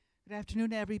Good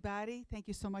afternoon, everybody. Thank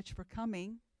you so much for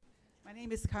coming. My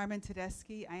name is Carmen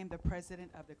Tedeschi. I am the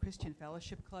president of the Christian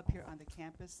Fellowship Club here on the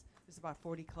campus. There's about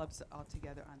 40 clubs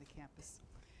altogether on the campus.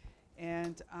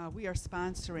 And we are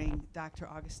sponsoring Dr.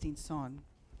 Augustine Sohn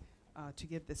to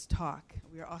give this talk.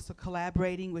 We are also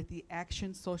collaborating with the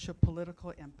Action Social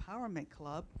Political Empowerment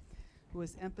Club, who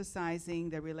is emphasizing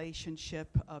the relationship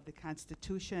of the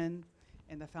Constitution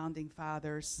and the Founding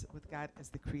Fathers with God as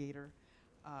the creator.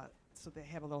 So they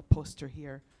have a little poster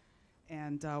here.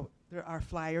 And there are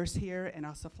flyers here and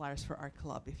also flyers for our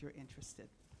club if you're interested.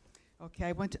 Okay,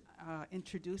 I want to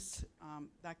introduce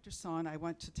Dr. Sohn. I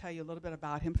want to tell you a little bit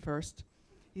about him first.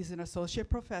 He's an associate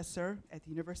professor at the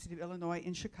University of Illinois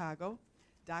in Chicago,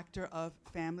 doctor of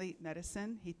family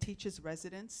medicine. He teaches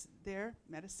residents there,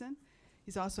 medicine.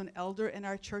 He's also an elder in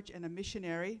our church and a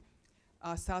missionary,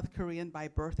 South Korean by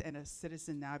birth and a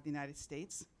citizen now of the United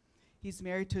States. He's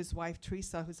married to his wife,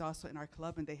 Teresa, who's also in our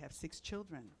club, and they have 6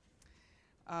 children.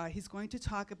 He's going to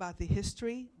talk about the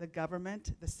history, the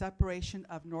government, the separation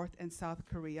of North and South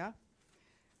Korea,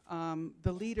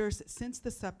 the leaders since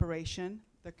the separation,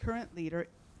 the current leader,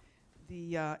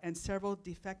 and several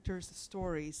defectors'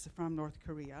 stories from North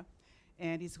Korea.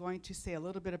 And he's going to say a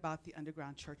little bit about the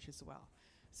underground church as well.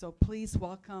 So please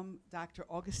welcome Dr.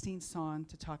 Augustine Sohn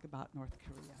to talk about North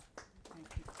Korea.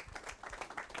 Thank you.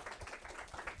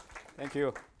 Thank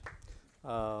you,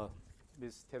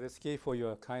 Ms. Tedeschi, for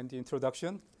your kind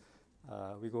introduction.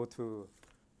 We go to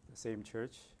the same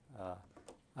church.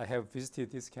 I have visited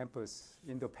this campus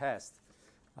in the past,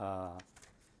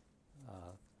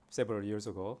 several years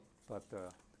ago, but the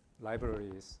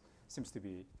library seems to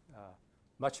be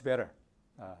much better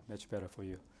for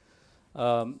you.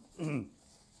 I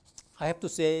have to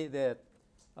say that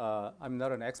I'm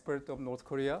not an expert of North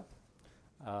Korea.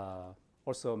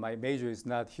 Also, my major is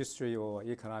not history or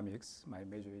economics. My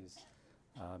major is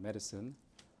medicine.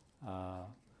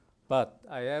 But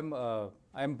I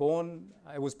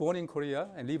was born in Korea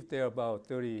and lived there about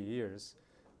 30 years.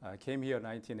 I came here in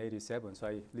 1987, so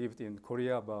I lived in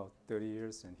Korea about 30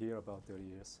 years and here about 30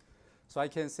 years. So I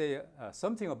can say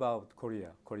something about Korea,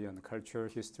 Korean culture,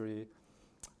 history.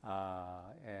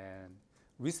 And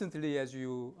recently, as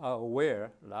you are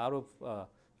aware, a lot of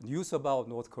news about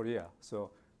North Korea.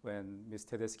 So when Ms.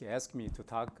 Tedeschi asked me to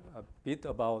talk a bit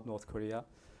about North Korea,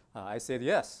 I said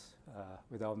yes,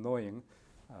 without knowing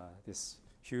this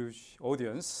huge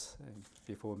audience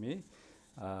before me.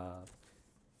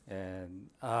 And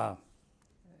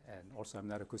also I'm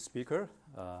not a good speaker,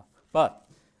 but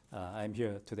I'm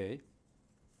here today.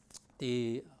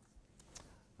 The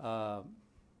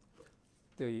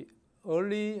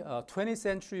early 20th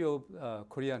century of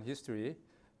Korean history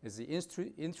is the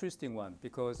interesting one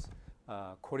because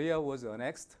Korea was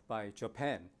annexed by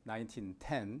Japan,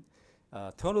 1910.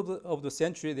 Turn of the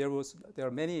century, there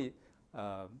are many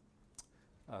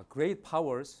great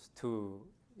powers to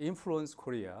influence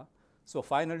Korea. So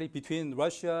finally, between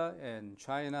Russia and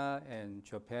China and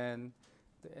Japan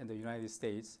and the United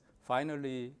States,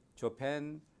 finally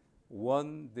Japan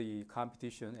won the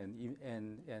competition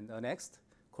and annexed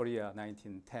Korea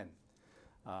 1910.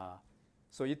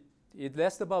 So it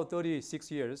lasted about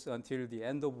 36 years until the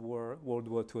end of World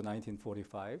War II,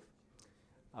 1945.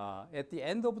 At the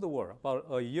end of the war, about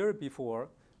a year before,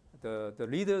 the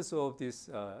leaders of this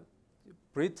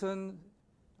Britain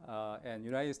and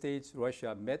United States,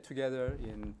 Russia met together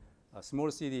in a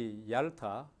small city,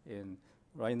 Yalta,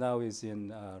 right now is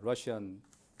in Russian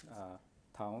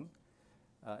town.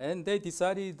 And they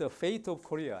decided the fate of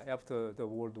Korea after the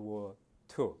World War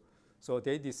II. So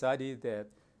they decided that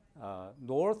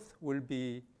North will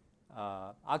be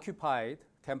occupied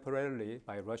temporarily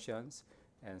by Russians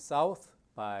and South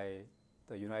by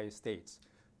the United States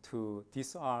to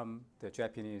disarm the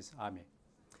Japanese army.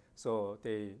 So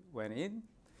they went in,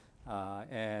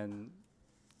 and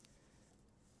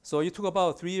so it took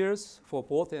about 3 years for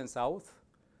both and South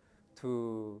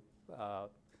to,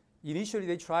 initially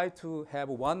they tried to have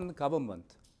one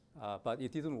government, but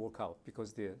it didn't work out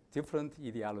because the different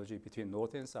ideology between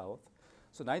North and South.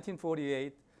 So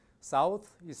 1948, South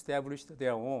established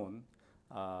their own,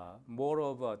 more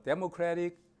of a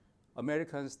democratic,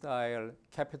 American-style,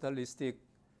 capitalistic,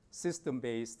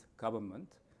 system-based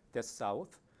government. That's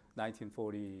South,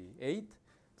 1948.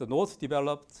 The North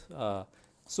developed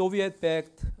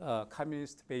Soviet-backed,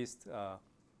 communist-based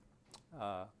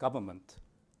government.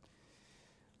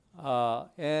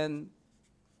 And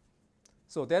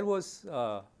so that was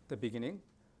the beginning.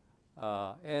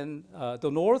 And the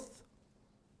North,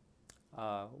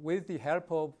 with the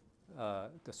help of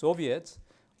the Soviets,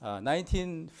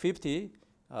 1950,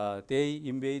 they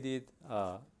invaded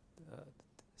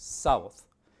South.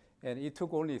 and it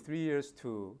took only 3 years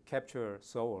to capture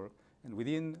Seoul. And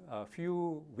within a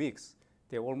few weeks,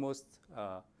 they almost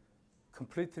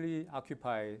completely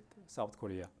occupied South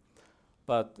Korea.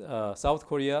 But South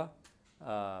Korea,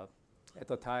 at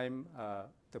the time,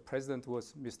 the president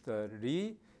was Mr.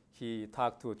 Lee. He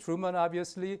talked to Truman,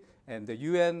 obviously, and the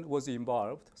UN was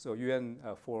involved. So UN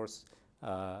force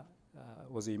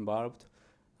was involved,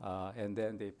 and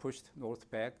then they pushed north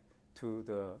back to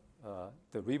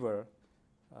the river.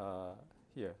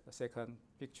 Here, the second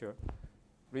picture,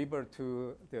 river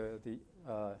to the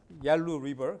Yalu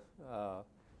River,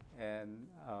 and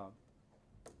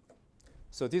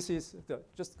so this is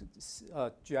just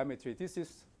geometry. This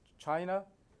is China.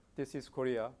 This is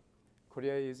Korea.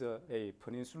 Korea is a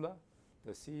peninsula.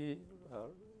 The sea,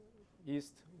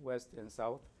 east, west, and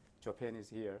south. Japan is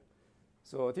here.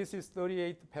 So this is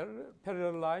 38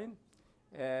 parallel line,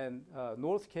 and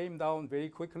north came down very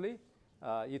quickly.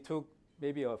 It took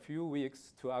maybe a few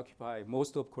weeks to occupy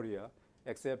most of Korea,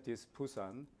 except this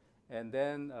Busan. And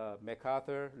then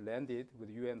MacArthur landed with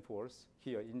UN force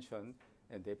here in Incheon,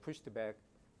 and they pushed back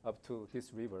up to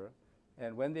this river.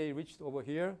 And when they reached over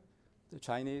here, the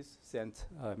Chinese sent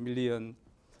 1 million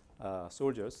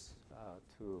soldiers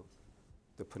to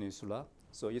the peninsula.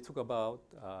 So it took about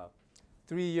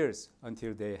 3 years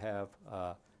until they have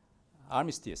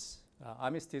armistice.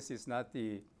 Armistice is not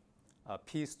the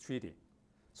peace treaty.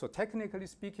 So technically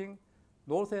speaking,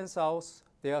 North and South,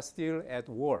 they are still at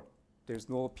war. There's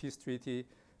no peace treaty.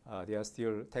 They are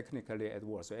still technically at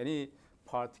war. So any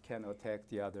part can attack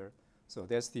the other. So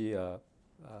that's the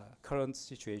current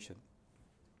situation.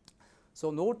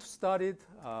 So North started,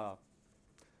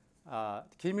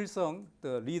 Kim Il-sung,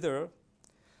 the leader,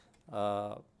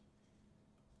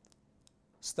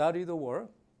 started the war.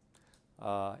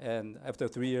 And after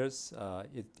 3 years,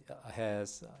 it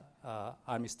has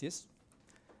armistice.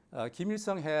 Kim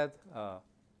Il-sung had a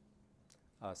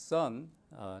son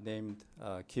named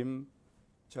Kim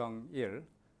Jong-il.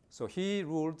 So he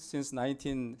ruled since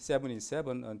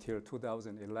 1977 until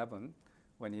 2011,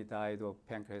 when he died of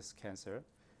pancreas cancer.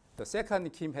 The second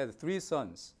Kim had 3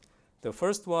 sons. The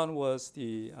first one was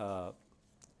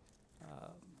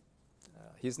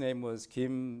his name was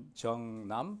Kim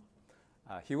Jong-nam.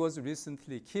 He was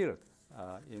recently killed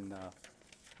in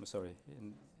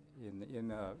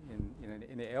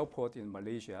an airport in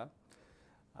Malaysia.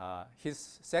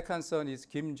 His second son is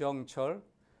Kim Jong-chul.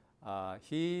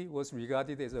 He was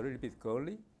regarded as a little bit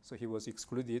girly, so he was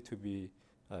excluded to be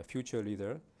a future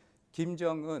leader. Kim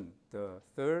Jong-un, the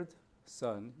third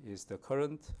son, is the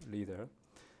current leader,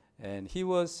 and he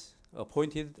was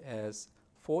appointed as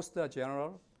 4-star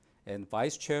general and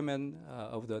vice chairman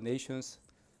of the nation's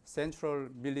Central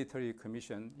Military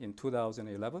Commission in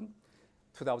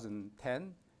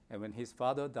 2010, and when his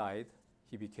father died,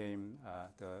 he became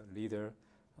the leader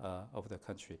of the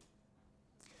country.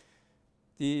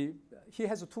 He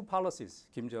has 2 policies,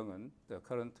 Kim Jong-un, the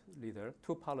current leader,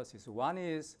 2 policies. One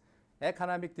is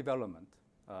economic development.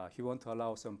 He wants to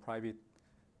allow some private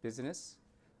business.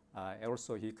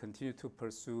 Also, he continued to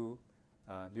pursue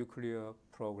nuclear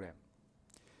program.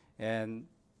 And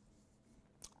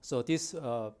so this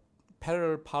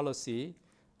parallel policy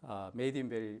made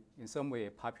him in some way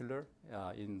popular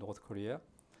in North Korea.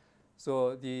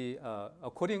 So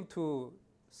according to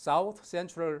South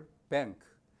Central Bank,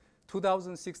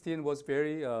 2016 was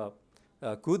very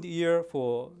good year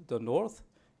for the North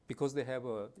because they have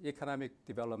economic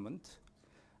development.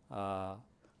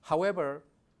 However,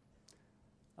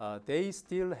 they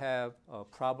still have a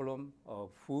problem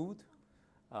of food.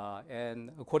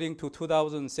 And according to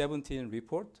 2017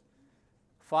 report,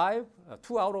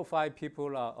 2 out of 5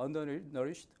 people are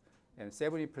undernourished, and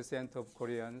 70% of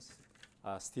Koreans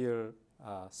are still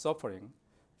suffering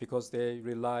because they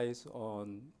rely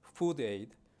on food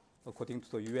aid, according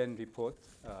to the UN report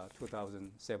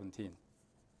 2017.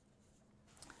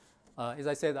 As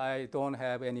I said, I don't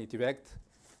have any direct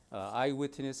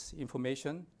eyewitness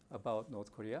information about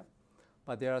North Korea,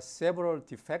 but there are several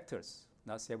defectors,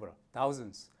 not several,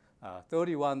 thousands,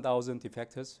 31,000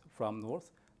 defectors from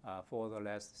North for the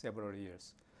last several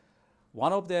years.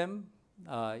 One of them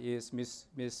is Miss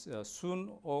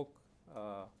Soon Ok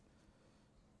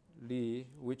Lee,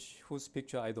 whose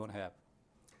picture I don't have.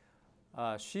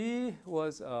 She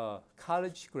was a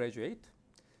college graduate,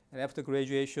 and after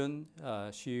graduation,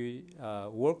 she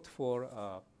worked for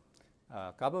a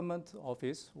government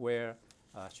office where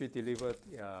she delivered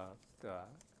the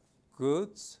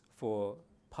goods for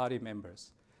party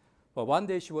members. But one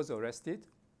day she was arrested,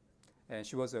 and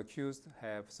she was accused to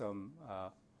have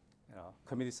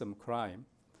committed some crime.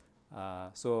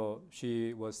 So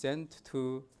she was sent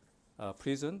to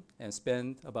prison and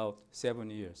spent about 7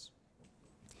 years.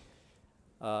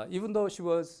 Even though she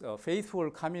was a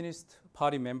faithful Communist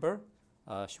Party member,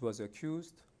 she was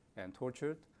accused and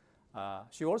tortured.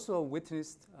 She also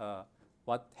witnessed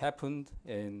what happened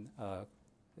in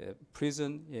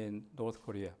prison in North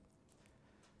Korea.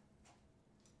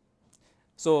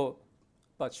 So,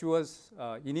 but she was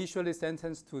initially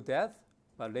sentenced to death,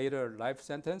 but later life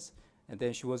sentence, and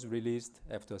then she was released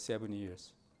after 7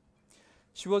 years.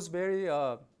 She was very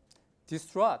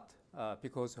distraught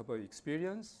because of her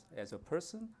experience as a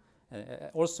person, and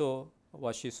also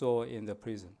what she saw in the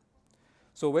prison.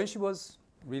 So when she was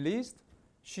released,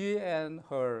 she and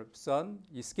her son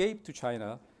escaped to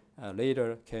China,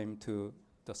 later came to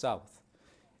the South.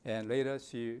 And later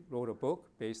she wrote a book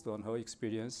based on her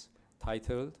experience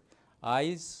titled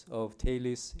Eyes of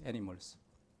Tailless Animals.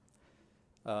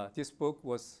 This book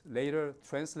was later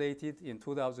translated in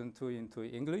 2002 into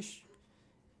English,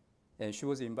 and she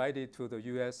was invited to the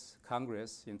US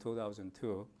Congress in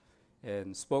 2002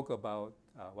 and spoke about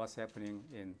what's happening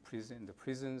in the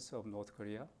prisons of North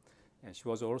Korea. And she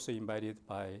was also invited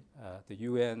by the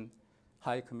UN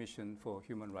High Commission for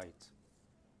Human Rights.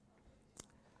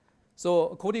 So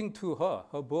according to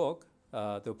her book,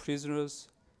 the prisoners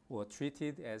were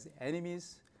treated as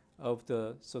enemies of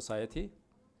the society,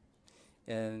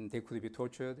 and they could be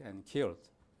tortured and killed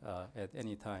at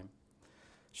any time.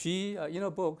 She, in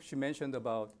her book, she mentioned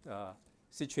about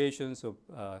situations of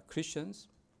Christians.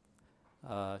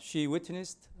 She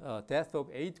witnessed death of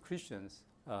 8 Christians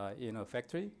in a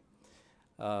factory.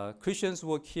 Christians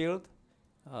were killed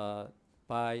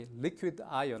by liquid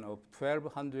iron of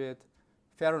 1200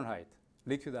 Fahrenheit,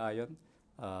 liquid iron,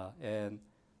 and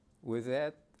with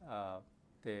that,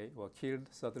 they were killed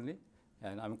suddenly.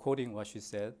 And I'm quoting what she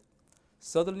said.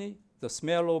 "Suddenly, the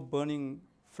smell of burning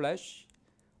flesh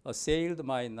assailed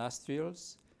my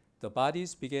nostrils. The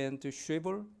bodies began to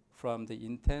shrivel from the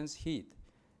intense heat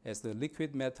as the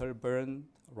liquid metal burned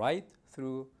right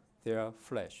through their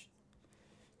flesh."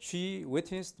 She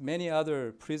witnessed many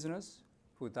other prisoners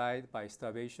who died by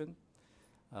starvation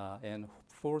and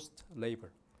forced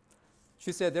labor.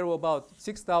 She said there were about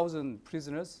 6,000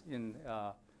 prisoners in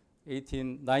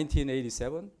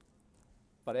 1987,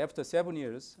 but after 7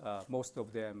 years, most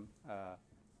of them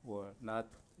were not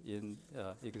in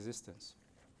existence.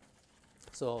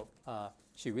 So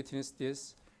she witnessed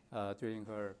this during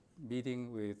her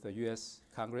meeting with the US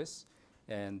Congress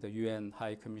and the UN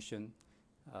High Commission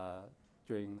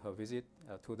during her visit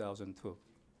 2002.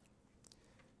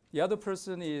 The other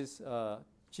person is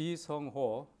Ji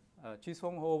Sung-ho. Ji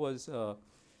Sung-ho was a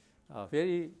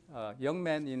very young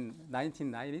man in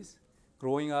 1990s,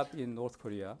 growing up in North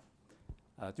Korea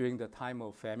during the time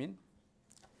of famine.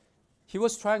 He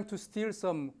was trying to steal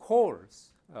some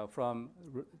coals from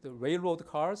the railroad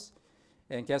cars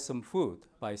and get some food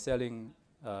by selling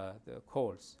the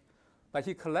coals. But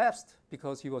he collapsed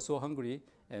because he was so hungry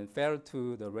and fell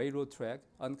to the railroad track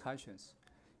unconscious.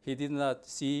 He did not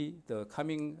see the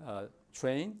coming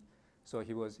train, so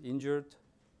he was injured.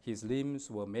 His limbs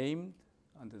were maimed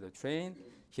under the train.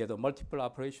 He had multiple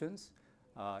operations.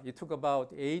 It took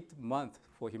about 8 months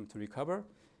for him to recover.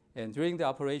 And during the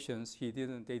operations, they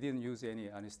didn't use any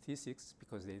anesthetics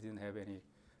because they didn't have any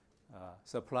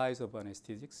supplies of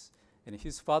anesthetics. And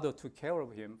his father took care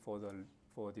of him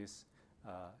for this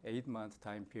 8-month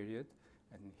time period.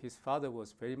 And his father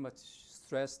was very much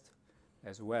stressed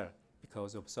as well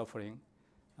because of suffering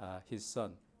his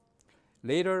son.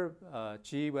 Later,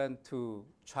 Ji went to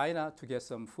China to get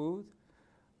some food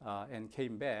and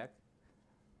came back.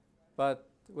 But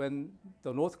when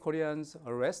the North Koreans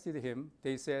arrested him,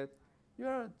 they said,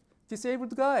 "You're a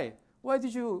disabled guy. Why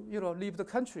did you leave the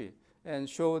country and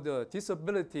show the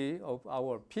disability of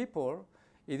our people?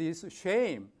 It is a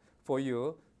shame for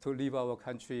you to leave our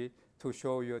country to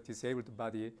show your disabled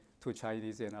body to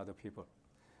Chinese and other people."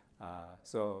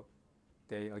 So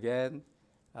they again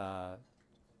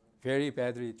very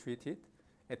badly treated.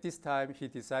 At this time, he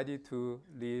decided to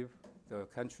leave the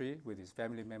country with his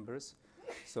family members.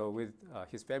 So with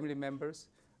his family members,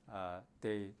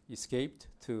 they escaped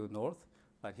to north,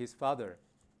 but his father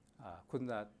could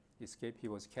not escape. He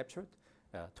was captured,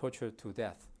 tortured to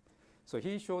death. So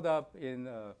he showed up in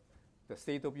the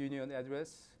State of Union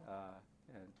address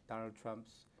and Donald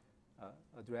Trump's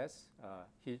address.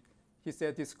 He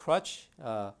said this crutch,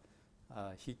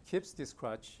 he keeps this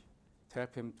crutch to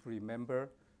help him to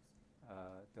remember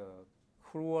the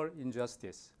cruel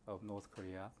injustice of North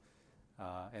Korea.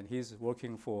 And he's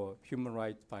working for human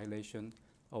rights violation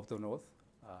of the North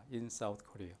in South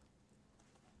Korea.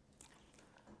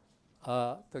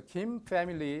 The Kim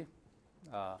family,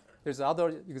 there's other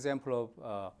example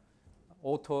of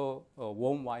Otto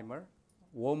Warmbier,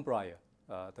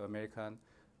 the American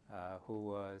who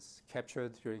was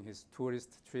captured during his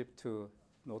tourist trip to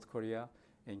North Korea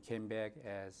and came back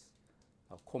as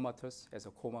comatose, as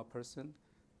a coma person,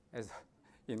 as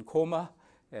in coma,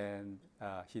 and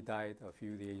he died a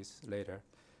few days later.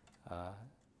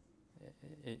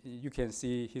 You can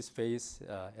see his face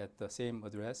at the same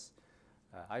address.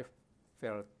 I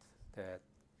felt that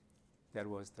that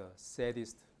was the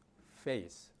saddest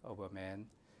face of a man.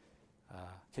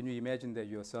 Can you imagine that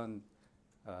your son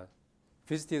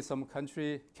visited some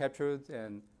country, captured,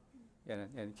 and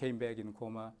came back in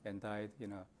coma and died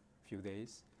in a few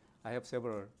days? I have 6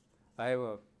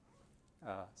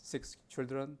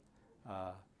 children.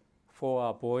 4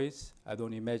 are boys. I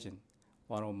don't imagine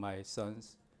one of my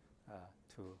sons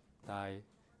to die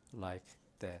like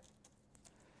that.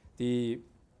 The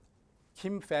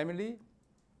Kim family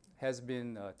has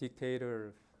been a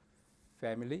dictator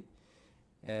family,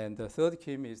 and the third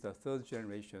Kim is the 3rd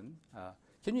generation.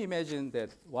 Can you imagine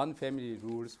that one family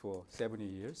rules for 70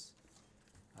 years?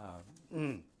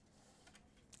 I'm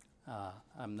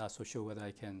not so sure whether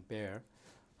I can bear.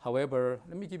 However,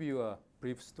 let me give you a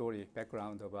brief story,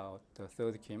 background about the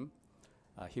 3rd Kim.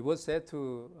 He was said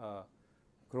to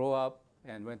grow up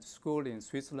and went to school in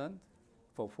Switzerland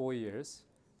for 4 years.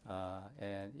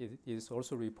 And it is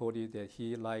also reported that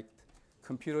he liked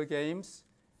computer games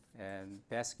and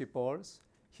basketballs.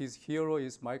 His hero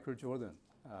is Michael Jordan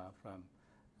from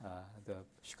the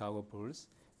Chicago Bulls.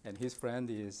 And his friend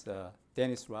is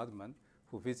Dennis Rodman,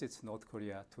 who visits North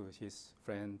Korea to his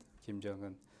friend Kim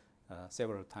Jong-un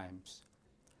several times.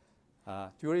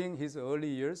 During his early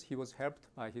years, he was helped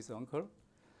by his uncle.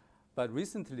 But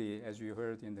recently, as you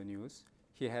heard in the news,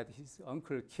 he had his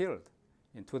uncle killed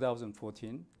in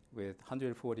 2014 with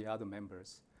 140 other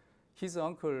members. His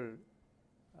uncle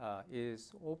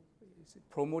is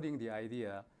promoting the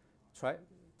idea,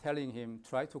 telling him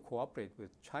try to cooperate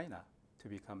with China to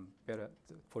become better,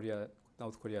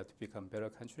 North Korea to become better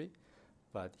country,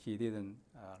 but he didn't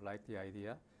like the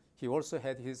idea. He also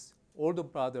had his older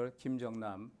brother Kim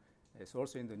Jong-nam, is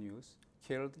also in the news,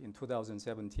 killed in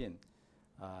 2017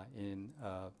 in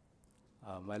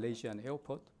Malaysian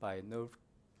airport by nerve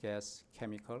gas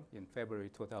chemical in February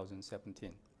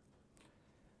 2017.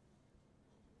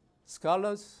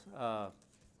 Scholars,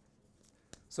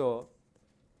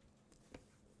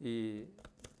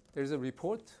 there's a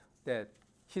report that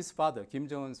his father, Kim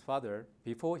Jong-un's father,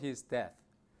 before his death,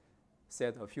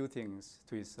 said a few things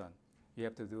to his son. You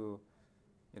have to do,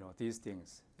 these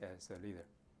things as a leader.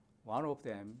 One of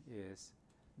them is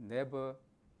never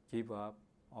give up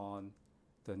on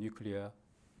the nuclear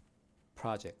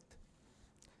project.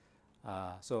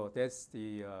 So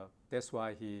that's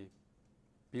why he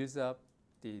builds up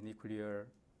the nuclear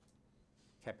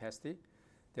capacity.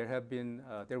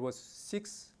 There was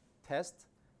 6 tests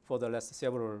for the last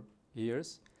several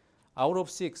years. Out of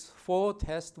 6, 4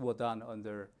 tests were done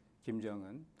under Kim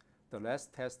Jong-un. The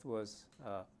last test was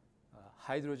a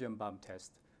hydrogen bomb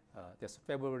test. That's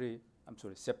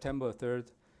September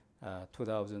 3rd,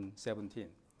 2017.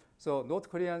 So North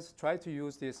Koreans try to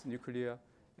use this nuclear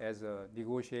as a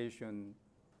negotiation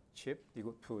chip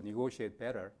to negotiate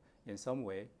better in some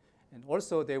way. And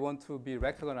also they want to be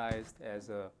recognized as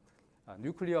a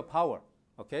nuclear power.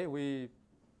 Okay, we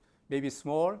may be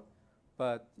small,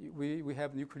 but we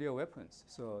have nuclear weapons.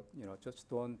 So just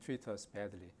don't treat us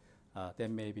badly. That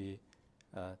may be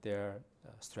their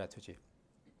strategy.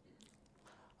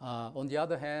 On the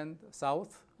other hand,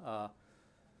 South,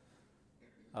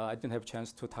 I didn't have a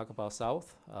chance to talk about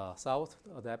South. South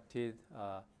adapted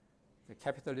the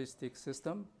capitalistic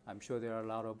system. I'm sure there are a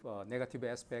lot of negative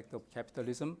aspects of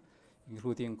capitalism,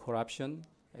 including corruption,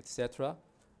 etc.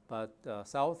 But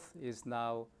South is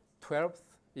now 12th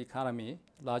economy,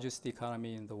 largest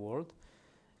economy in the world,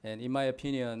 and in my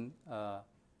opinion,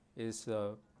 is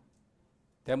a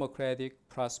democratic,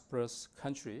 prosperous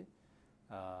country.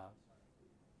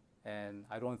 And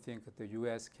I don't think the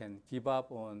U.S. can give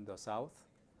up on the South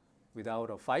without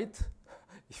a fight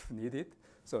if needed.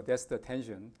 So that's the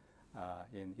tension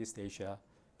in East Asia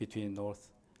between North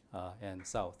and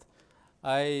South.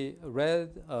 I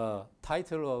read a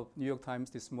title of New York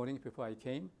Times this morning before I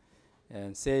came,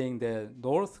 and saying that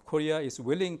North Korea is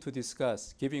willing to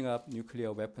discuss giving up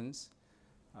nuclear weapons.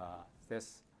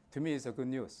 That's, to me, is a good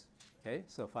news. Okay,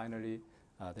 so finally,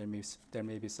 there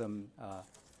may be some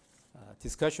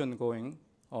discussion going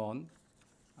on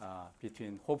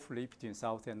hopefully between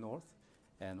South and North,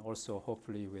 and also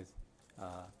hopefully with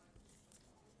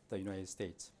the United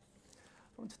States.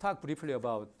 I want to talk briefly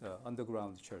about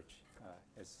underground church,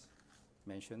 as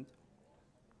mentioned.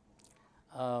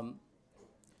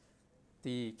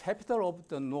 the capital of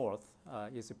the north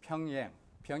is Pyongyang.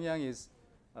 Pyongyang is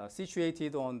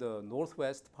situated on the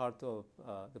northwest part of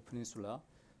the peninsula.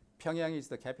 Pyongyang is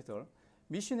the capital.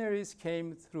 Missionaries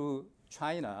came through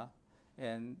China,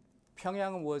 and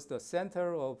Pyongyang was the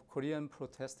center of Korean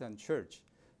Protestant Church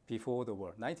before the war.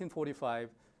 1945,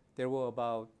 there were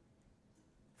about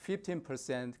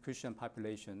 15% Christian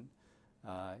population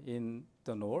in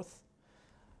the north.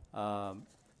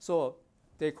 So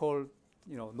they called,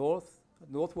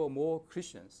 north were more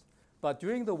Christians. But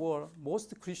during the war,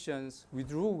 most Christians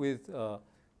withdrew with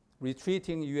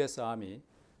retreating U.S. Army.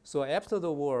 So after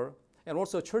the war, and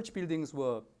also church buildings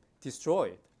were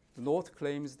destroyed. The North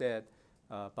claims that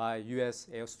by U.S.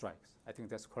 airstrikes. I think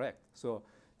that's correct. So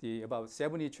about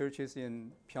 70 churches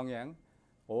in Pyongyang,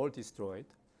 all destroyed.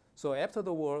 So after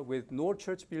the war, with no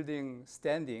church building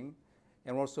standing,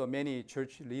 and also many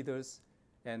church leaders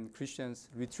and Christians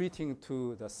retreating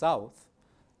to the south,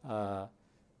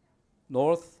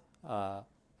 North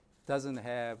doesn't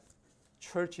have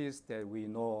churches that we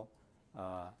know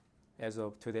as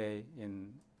of today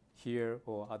in here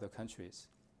or other countries.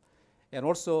 And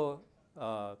also,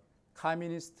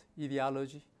 communist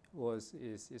ideology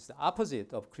is the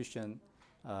opposite of Christian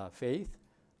faith.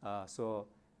 So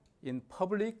in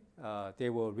public, they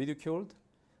were ridiculed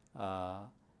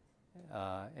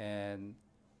and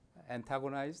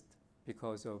antagonized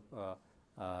because of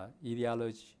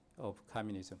ideology of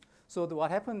communism. So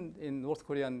what happened in North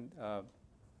Korean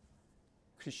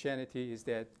Christianity is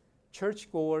that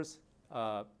churchgoers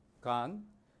gone,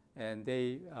 and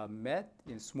they met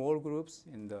in small groups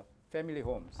in the family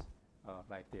homes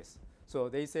like this. So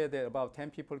they said that about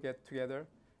 10 people get together,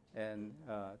 and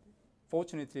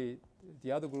fortunately,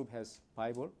 the other group has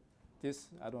Bible. This,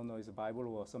 I don't know, is a Bible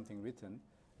or something written.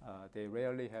 They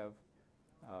rarely have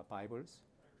Bibles,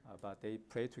 but they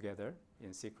pray together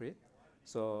in secret.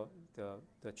 So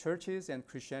the churches and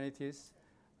Christianities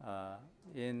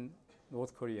in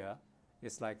North Korea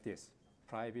is like this,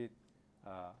 private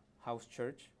house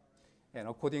church. And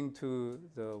according to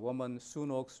the woman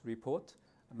Sunok's report,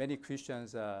 many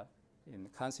Christians are in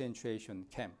concentration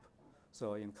camp.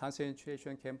 So in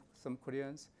concentration camp, some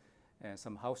Koreans and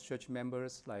some house church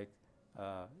members, like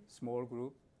small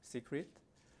group, secret.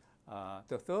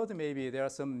 The third, maybe there are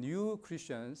some new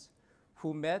Christians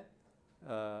who met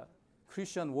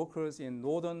Christian workers in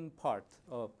northern part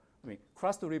of,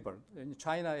 across the river in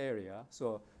China area.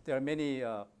 So there are many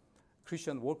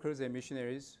Christian workers and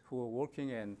missionaries who are working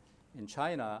in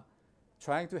China,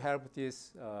 trying to help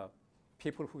these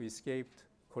people who escaped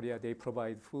Korea. They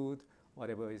provide food,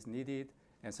 whatever is needed,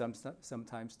 and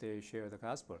sometimes they share the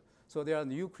gospel. So there are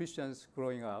new Christians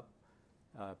growing up,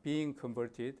 being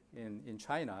converted in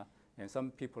China, and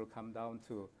some people come down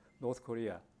to North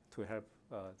Korea to help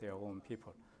their own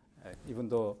people. Even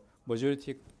though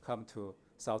majority come to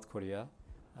South Korea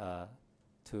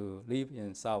to live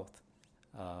in South.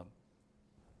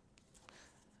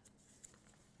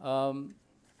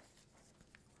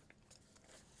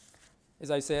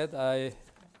 As I said, I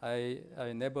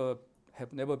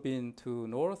have never been to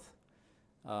North.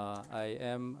 I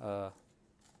am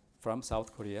from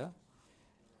South Korea,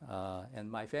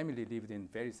 and my family lived in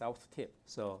very south tip.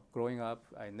 So growing up,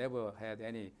 I never had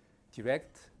any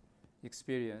direct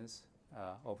experience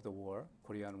of the war,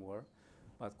 Korean War.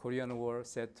 But Korean War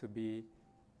said to be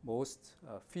most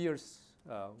fierce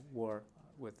war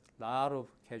with a lot of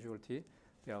casualty.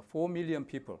 There are 4 million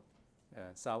people,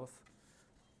 south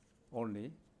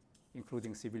only,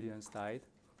 including civilians died.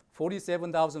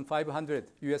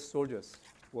 47,500 US soldiers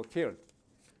were killed.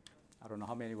 I don't know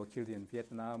how many were killed in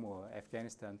Vietnam or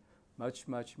Afghanistan. Much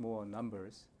more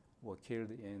numbers were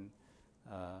killed in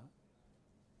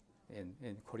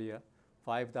Korea.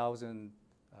 5,000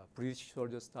 British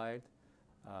soldiers died.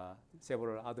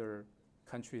 Several other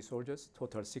country soldiers,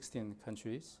 total 16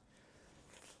 countries.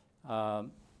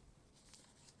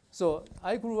 So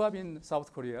I grew up in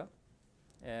South Korea,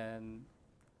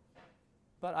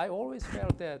 but I always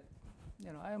felt that,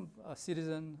 I am a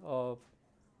citizen of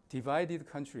divided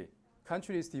country.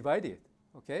 Country is divided,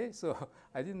 okay? So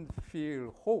I didn't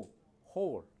feel whole.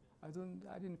 I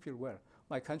didn't feel well.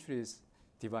 My country is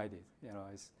divided.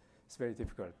 It's very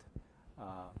difficult.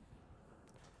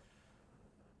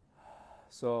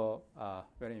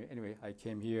 Anyway, I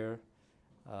came here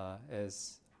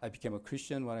as I became a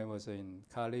Christian when I was in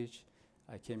college.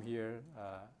 I came here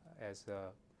as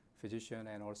a physician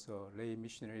and also lay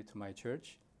missionary to my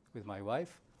church with my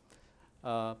wife.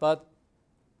 So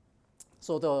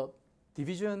the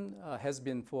division has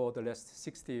been for the last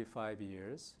 65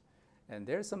 years. And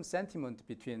there's some sentiment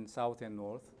between South and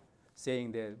North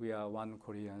saying that we are one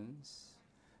Koreans.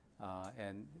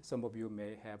 and some of you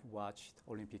may have watched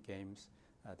Olympic Games.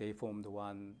 They formed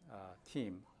one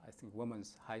team, I think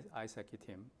women's ice hockey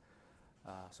team.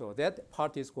 So that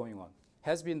part is going on.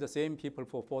 Has been the same people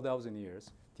for 4,000 years,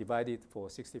 divided for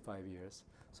 65 years.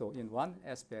 So in one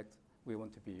aspect, we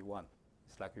want to be one.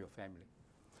 It's like your family.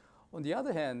 On the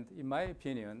other hand, in my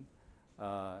opinion,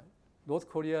 North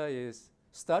Korea is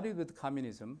started with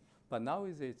communism, but now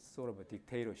it's sort of a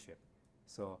dictatorship.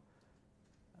 So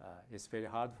it's very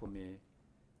hard for me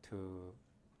to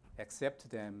accept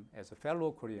them as a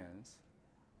fellow Koreans.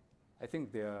 I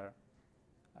think they are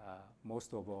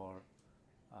most of all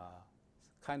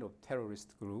kind of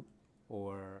terrorist group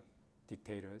or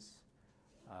dictators.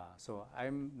 So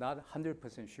I'm not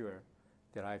 100% sure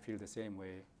that I feel the same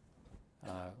way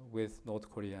with North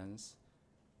Koreans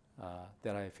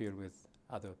that I feel with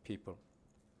other people.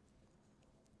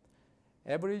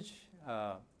 Average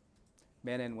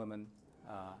men and women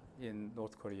in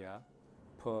North Korea,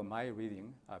 per my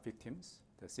reading, are victims,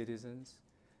 the citizens,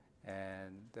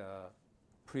 and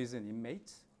prison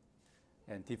inmates,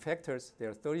 and defectors. There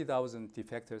are 30,000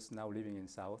 defectors now living in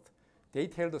South. They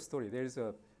tell the story. There is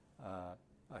a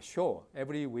show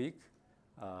every week.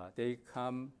 They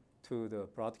come to the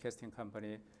broadcasting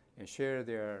company and share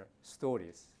their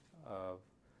stories of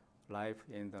life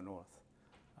in the North.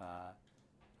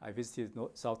 I visited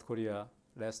South Korea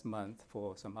last month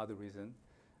for some other reason,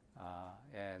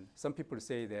 and some people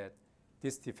say that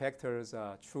these defectors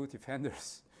are true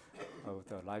defenders of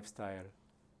the lifestyle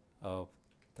of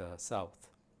the South.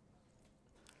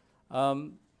 I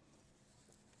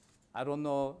don't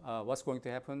know what's going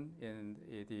to happen in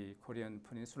the Korean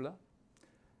Peninsula,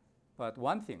 but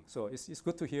one thing, so it's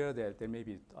good to hear that there may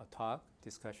be a talk,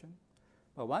 discussion,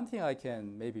 but one thing I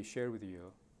can maybe share with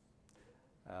you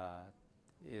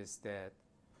is that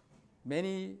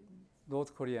many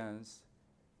North Koreans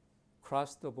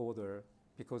crossed the border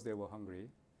because they were hungry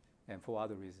and for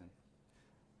other reasons.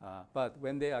 But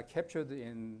when they are captured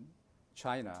in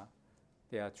China,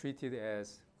 they are treated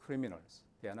as criminals.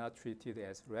 They are not treated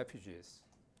as refugees.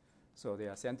 So they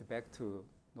are sent back to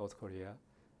North Korea,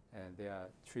 and they are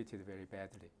treated very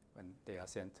badly when they are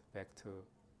sent back to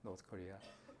North Korea.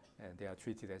 And they are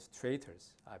treated as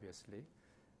traitors, obviously.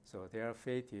 So their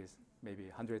fate is maybe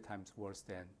 100 times worse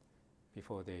than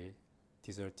before they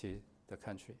deserted the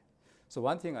country. So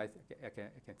one thing I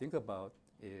can think about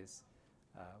is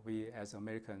we as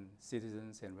American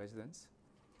citizens and residents,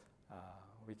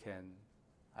 we can,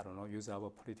 I don't know, use our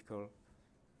political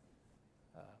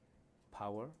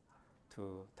power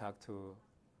to talk to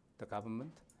the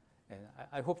government. And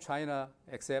I hope China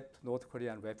accept North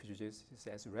Korean refugees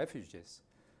as refugees.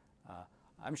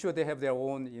 I'm sure they have their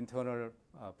own internal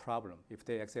problem. If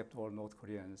they accept all North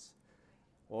Koreans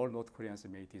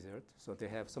may desert. So they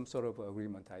have some sort of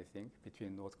agreement, I think,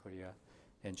 between North Korea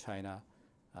and China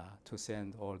to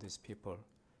send all these people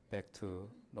back to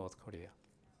North Korea.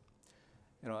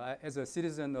 You know, as a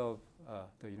citizen of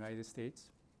the United States,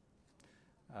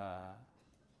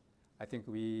 I think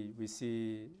we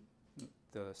see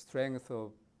the strength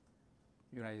of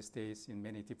United States in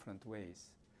many different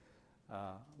ways.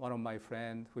 One of my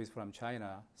friends who is from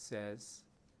China said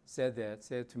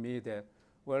to me that,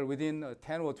 well, within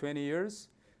 10 or 20 years,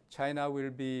 China will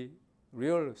be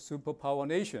real superpower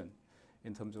nation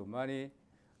in terms of money,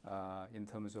 in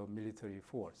terms of military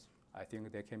force. I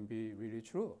think that can be really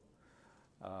true.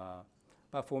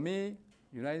 But for me,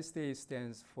 United States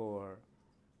stands for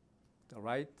the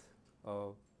right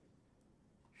of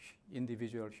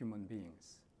individual human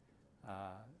beings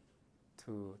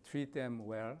to treat them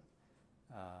well.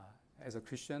 As a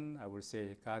Christian, I would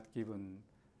say God-given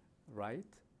right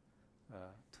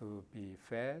to be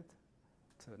fed,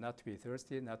 to not to be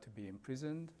thirsty, not to be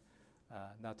imprisoned,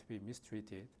 not to be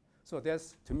mistreated. So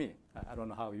that's, to me, I don't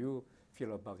know how you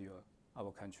feel about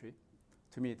our country.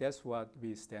 To me, that's what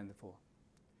we stand for.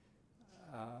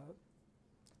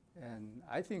 And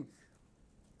I think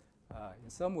in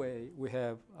some way we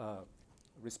have a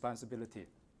responsibility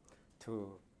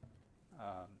to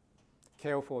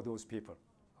care for those people,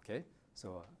 okay?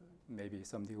 So maybe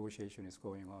some negotiation is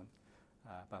going on.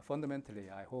 But fundamentally,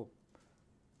 I hope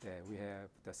that we have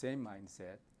the same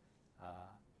mindset.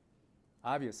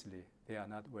 Obviously, they are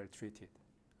not well treated.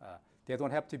 They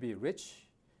don't have to be rich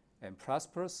and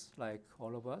prosperous like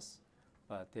all of us,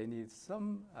 but they need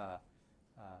some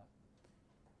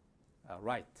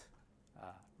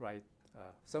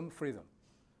some freedom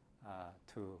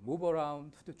to move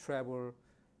around, to travel,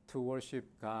 to worship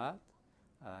God,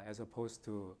 as opposed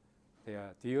to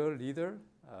their dear leader.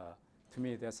 To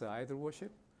me, that's idol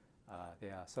worship. They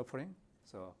are suffering.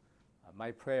 So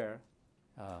my prayer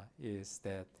is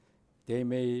that they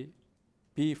may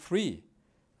be free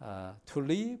to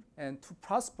live and to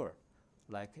prosper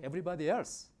like everybody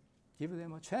else. Give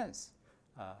them a chance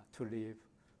to live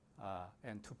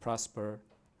and to prosper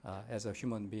as a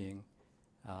human being.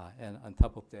 And on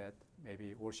top of that,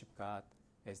 maybe worship God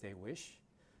as they wish.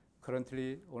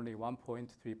 Currently, only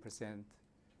 1.3%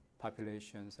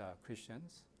 populations are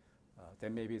Christians.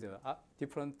 That may be the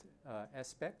different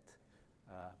aspect,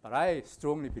 but I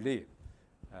strongly believe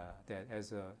that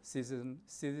as a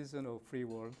citizen of free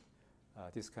world,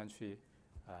 this country,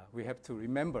 we have to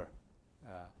remember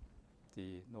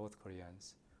the North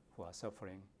Koreans who are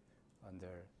suffering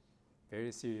under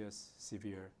very serious,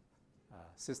 severe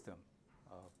system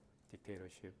of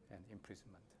dictatorship and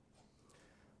imprisonment.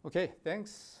 Okay,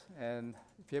 thanks. And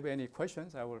if you have any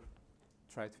questions, I will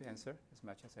try to answer as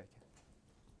much as I can.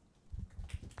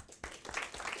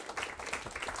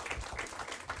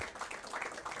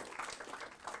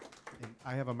 And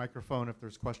I have a microphone. If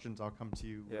there's questions, I'll come to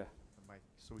you Yeah. with the mic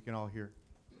so we can all hear.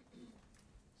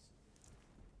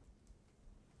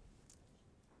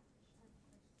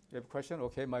 You have a question?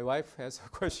 Okay, my wife has a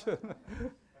question. I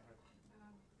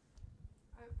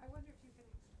wonder if you can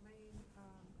explain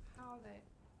how the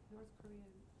North Koreans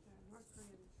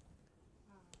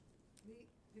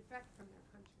defect from their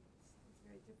country. It's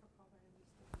very difficult, I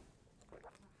understand.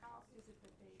 How is it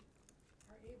that they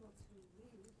are able to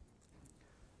leave,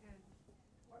 and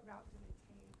what route do they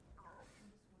take?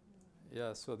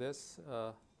 Yeah, so this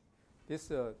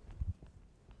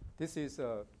is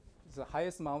the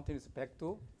highest mountain is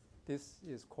Baekdu. This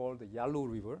is called the Yalu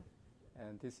River,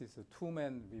 and this is a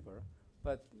two-man river.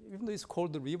 But even though it's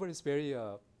called the river, it's very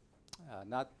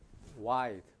not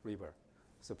wide river,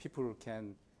 so people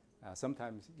can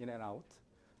sometimes in and out.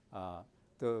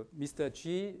 The Mr.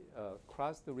 G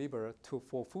crossed the river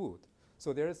for food,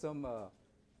 so there are some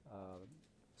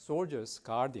soldiers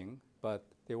guarding, but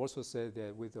they also say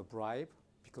that with a bribe,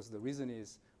 because the reason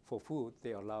is for food,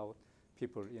 they allow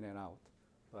people in and out.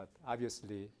 But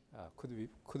obviously,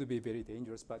 could be very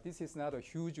dangerous. But this is not a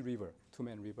huge river,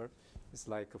 two-man river. It's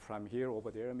like from here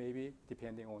over there, maybe,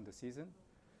 depending on the season.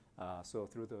 So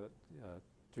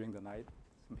during the night,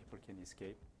 some people can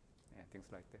escape and things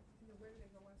like that. Where do they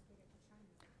go once they get to China?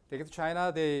 They get to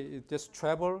China, they just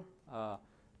travel.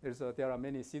 There are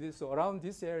many cities. So around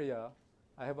this area,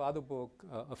 I have other book,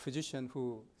 a physician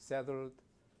who settled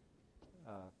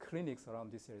clinics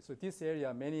around this area. So this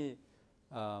area, many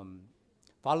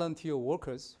volunteer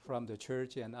workers from the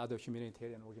church and other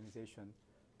humanitarian organizations,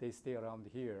 they stay around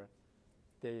here.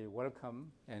 They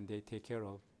welcome and they take care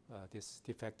of these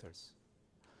defectors.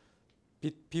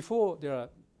 Before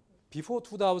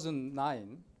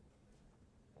 2009,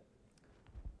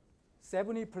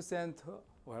 70%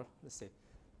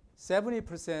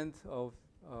 of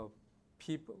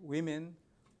women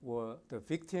were the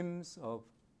victims of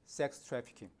sex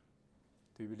trafficking.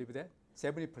 Do you believe that?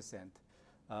 70%.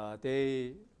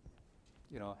 They,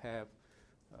 have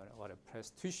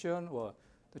prostitution, or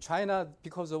the China,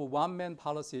 because of one-man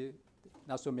policy,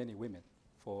 not so many women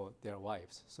for their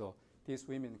wives. So these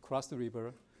women crossed the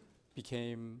river,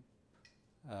 became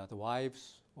the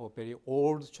wives of very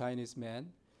old Chinese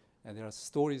men, and there are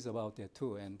stories about that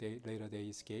too. And later they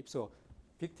escaped. So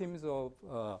victims of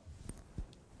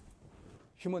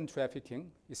human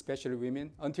trafficking, especially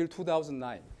women, until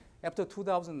 2009. After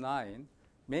 2009,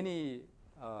 many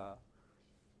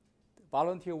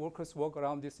volunteer workers work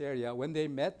around this area. When they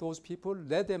met those people,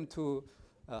 led them to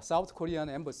South Korean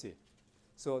embassy.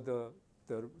 So the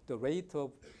rate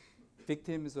of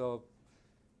victims of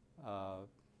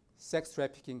sex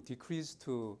trafficking decreased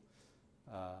to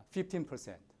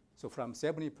 15%. So from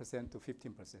 70% to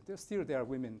 15%. There are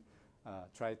women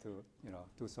try to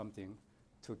do something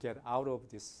to get out of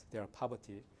their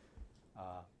poverty.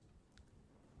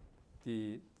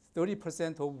 The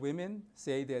 30% of women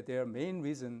say that their main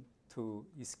reason to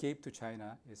escape to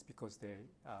China is because they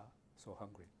are so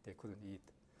hungry. They couldn't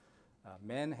eat.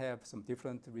 Men have some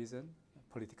different reason,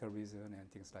 political reason,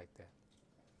 and things like that.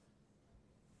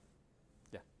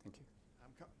 Yeah, thank you.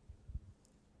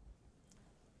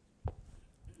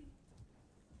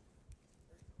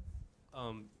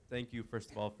 Thank you,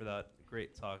 first of all, for that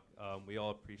great talk. We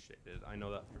all appreciate it. I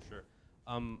know that for sure.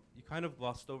 You kind of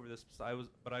glossed over this,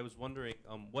 but I was wondering,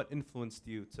 what influenced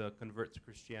you to convert to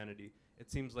Christianity? It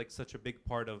seems like such a big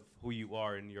part of who you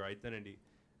are and your identity,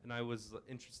 and I was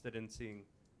interested in seeing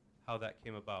how that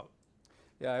came about.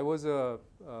 Yeah, I was a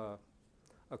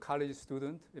college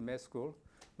student in med school.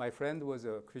 My friend was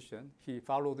a Christian. He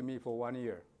followed me for 1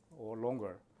 year or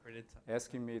longer,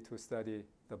 asking me to study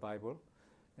the Bible.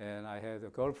 And I had a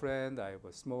girlfriend. I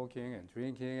was smoking and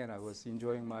drinking, and I was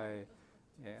enjoying my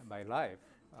my life,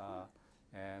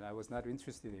 and I was not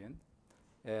interested in.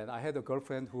 And I had a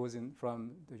girlfriend who was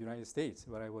from the United States.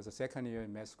 When I was a second year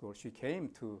in med school, she came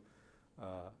to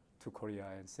Korea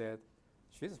and said,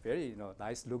 she's very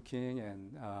nice looking,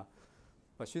 and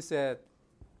but she said,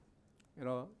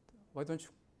 why don't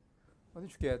you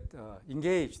get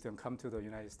engaged and come to the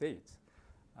United States?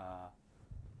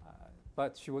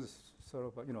 But she was sort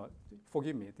of,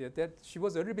 forgive me, that she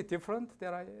was a little bit different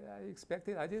than I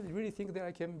expected. I didn't really think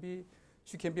that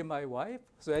she can be my wife.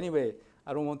 So anyway,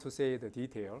 I don't want to say the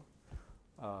detail.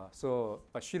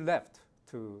 But she left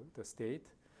to the state,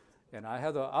 and I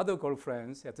had other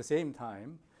girlfriends at the same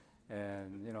time,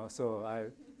 and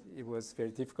it was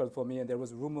very difficult for me. And there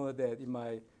was rumor that in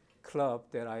my club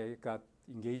that I got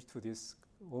engaged to this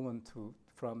woman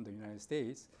from the United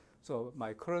States. So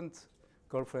my current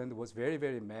girlfriend was very,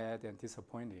 very mad and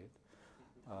disappointed.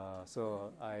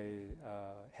 So I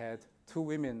had two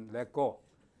women let go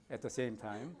at the same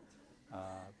time.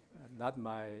 Not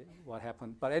what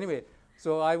happened. But anyway,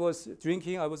 so I was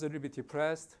drinking. I was a little bit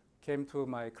depressed. Came to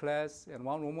my class, and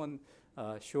one woman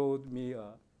showed me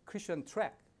a Christian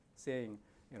tract saying,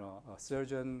 a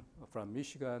surgeon from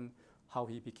Michigan, how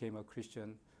he became a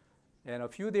Christian. And a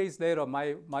few days later,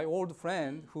 my old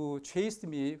friend who chased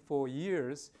me for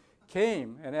years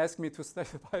came and asked me to study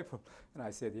the Bible. And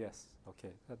I said, yes,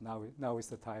 okay, now is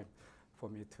the time for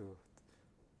me to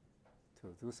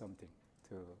do something,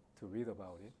 to read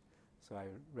about it. So I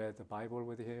read the Bible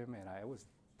with him, and I was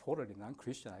totally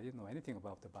non-Christian. I didn't know anything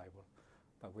about the Bible.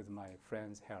 But with my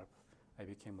friend's help, I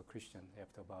became a Christian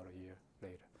after about a year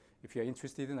later. If you're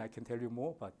interested I can tell you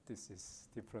more, but this is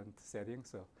different setting.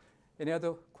 So any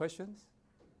other questions?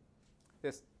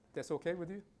 That's okay with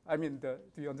you? I mean, do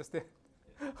you understand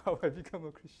how I become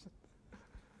a Christian?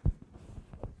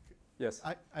 Yes.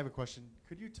 I have a question.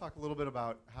 Could you talk a little bit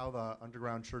about how the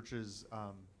underground churches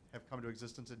have come to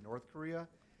existence in North Korea?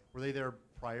 Were they there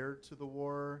prior to the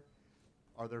war?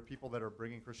 Are there people that are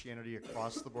bringing Christianity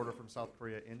across the border from South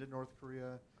Korea into North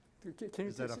Korea? Can you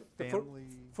Is that a the family?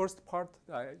 first part,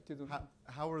 I didn't.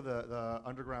 How are the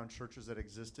underground churches that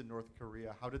exist in North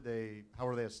Korea? How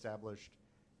were they established?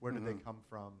 Where did they come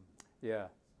from? Yeah.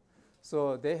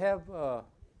 So they have,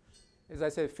 as I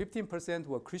said, 15%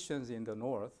 were Christians in the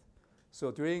north. So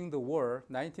during the war,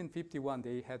 1951,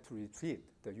 they had to retreat,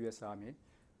 the U.S. Army.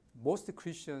 Most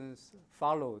Christians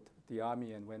followed the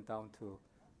army and went down to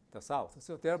the south.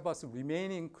 So there was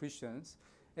remaining Christians.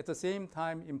 At the same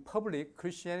time, in public,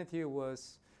 Christianity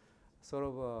was sort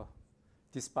of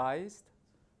despised.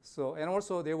 So, and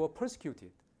also they were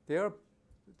persecuted. Their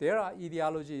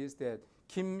ideology is that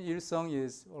Kim Il-sung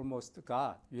is almost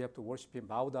God. You have to worship him,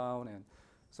 bow down. And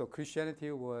so Christianity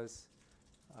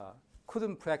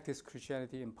couldn't practice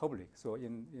Christianity in public. So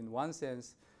in one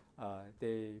sense,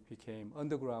 they became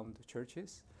underground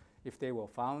churches. If they were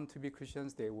found to be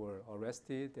Christians, they were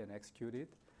arrested and executed.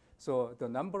 So the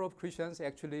number of Christians,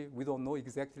 actually, we don't know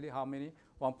exactly how many,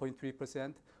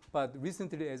 1.3%. But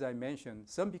recently, as I mentioned,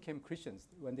 some became Christians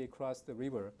when they crossed the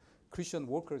river. Christian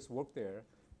workers worked there,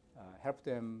 helped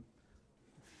them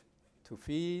to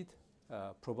feed,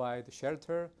 provide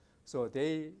shelter. So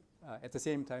they, at the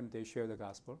same time, they share the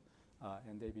gospel,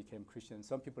 and they became Christians.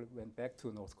 Some people went back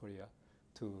to North Korea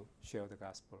to share the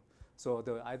gospel. So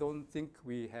I don't think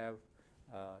we have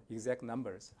exact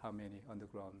numbers, how many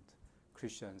underground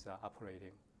Christians are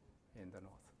operating in the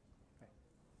north. Okay.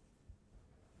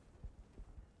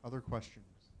 Other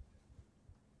questions?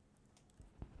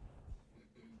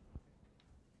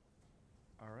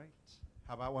 All right.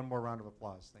 How about one more round of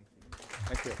applause? Thank you.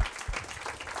 Thank you.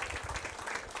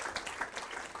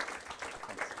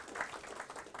 Thanks.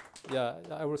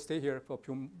 Yeah, I will stay here for a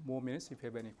few more minutes if you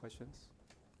have any questions.